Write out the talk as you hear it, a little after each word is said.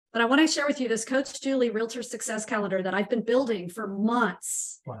But I want to share with you this Coach Julie Realtor Success Calendar that I've been building for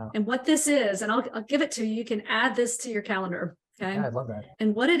months. Wow. And what this is, and I'll give it to you. You can add this to your calendar. Okay. Yeah, I love that.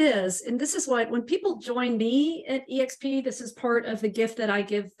 And what it is, and this is what, when people join me at EXP, this is part of the gift that I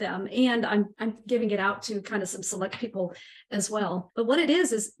give them. And I'm giving it out to kind of some select people as well. But what it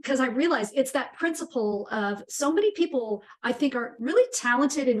is because I realize it's that principle of so many people I think are really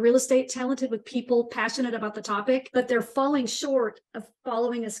talented in real estate, talented with people, passionate about the topic, but they're falling short of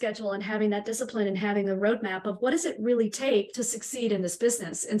following a schedule and having that discipline and having a roadmap of what does it really take to succeed in this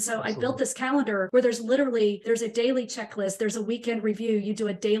business. And so I built this calendar where there's a daily checklist, there's a weekend review, you do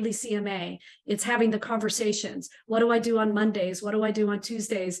a daily CMA, it's having the conversations. What do I do on Mondays? What do I do on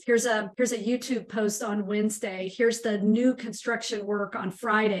Tuesdays? Here's a YouTube post on Wednesday. Here's the new construction work on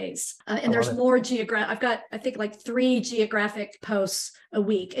Fridays. And there's more I've got, I think, like 3 geographic posts a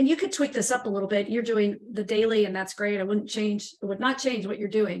week. And you could tweak this up a little bit. You're doing the daily, and that's great. I would not change what you're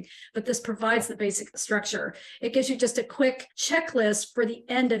doing, but this provides the basic structure. It gives you just a quick checklist for the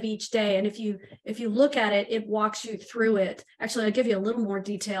end of each day. And if you look at it, it walks you through it. Actually, I'll give you a little more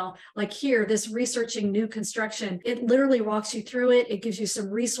detail. Like here, this researching new construction, it literally walks you through it. It gives you some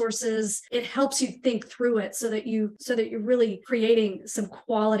resources. It helps you think through it so that you're really creating some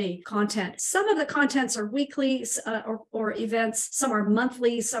quality content. Some of the contents are weekly or events. Some are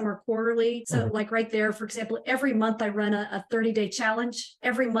monthly, some are quarterly. So like right there, for example, every month I run a 30-day challenge.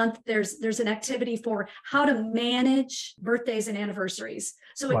 Every month there's an activity for how to manage birthdays and anniversaries.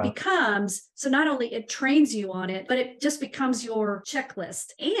 So it becomes, so not only it trains you on it, but it just becomes your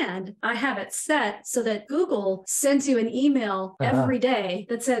checklist. And I have it set so that Google sends you an email every day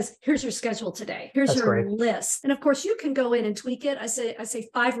that says, here's your schedule today. Here's your list. And of course you can go in and tweak it. I say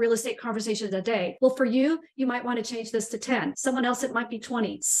 5 real estate conversations a day. Well, for you might want to change this to 10. Someone else, it might be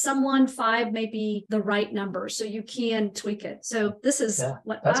 20. Someone 5 may be the right number. So you can tweak it. So this is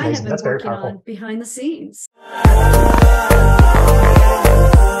what I have been working on behind the scenes.